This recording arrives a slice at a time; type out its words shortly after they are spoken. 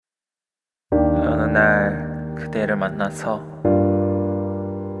날 그대를 만나서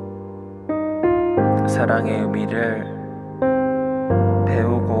사랑의 의미를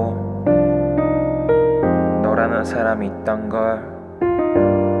배우고 너라는 사람이 있던 걸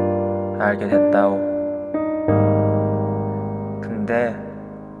알게 됐다오. 근데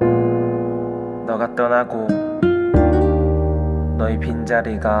너가 떠나고 너의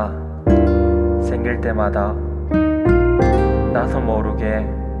빈자리가 생길 때마다 나도 모르게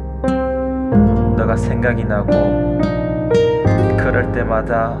너가 생각이 나고 그럴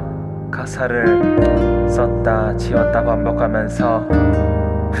때마다 가사를 썼다 지웠다 반복하면서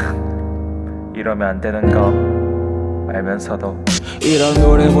이러면 안 되는 거 알면서도 이런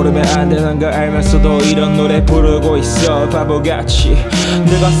노래 부르면 안 되는 거 알면서도 이런 노래 부르고 있어 바보같이.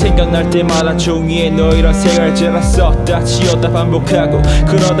 내가 생각날 때마다 종이에 너 이런 세글자를 썼다 지웠다 반복하고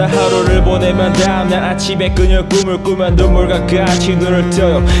그러다 하루를 보내면 다음날 아침에 그녀 꿈을 꾸면 눈물과 같이 눈을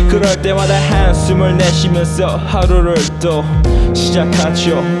떠요. 그럴 때마다 한숨을 내쉬면서 하루를 또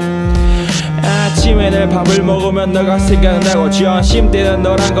시작하죠. 아침에는 밥을 먹으면 너가 생각나고 점심때는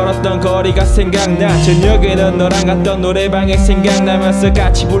너랑 걸었던 거리가 생각나. 저녁에는 너랑 갔던 노래방에 생각나면서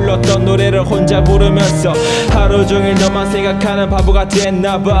같이 불렀던 노래를 혼자 부르면서 하루종일 너만 생각하는 바보가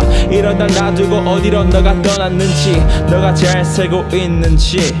됐나봐. 이런 날 놔두고 어디로 너가 떠났는지 너가 잘 살고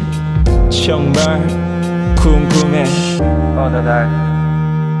있는지 정말 궁금해. 어느 날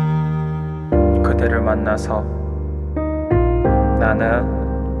그대를 만나서 나는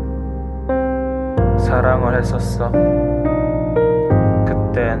사랑을 했었어.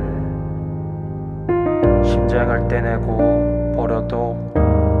 그땐 심장을 떼내고 버려도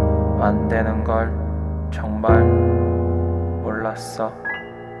안 되는 걸 정말 몰랐어.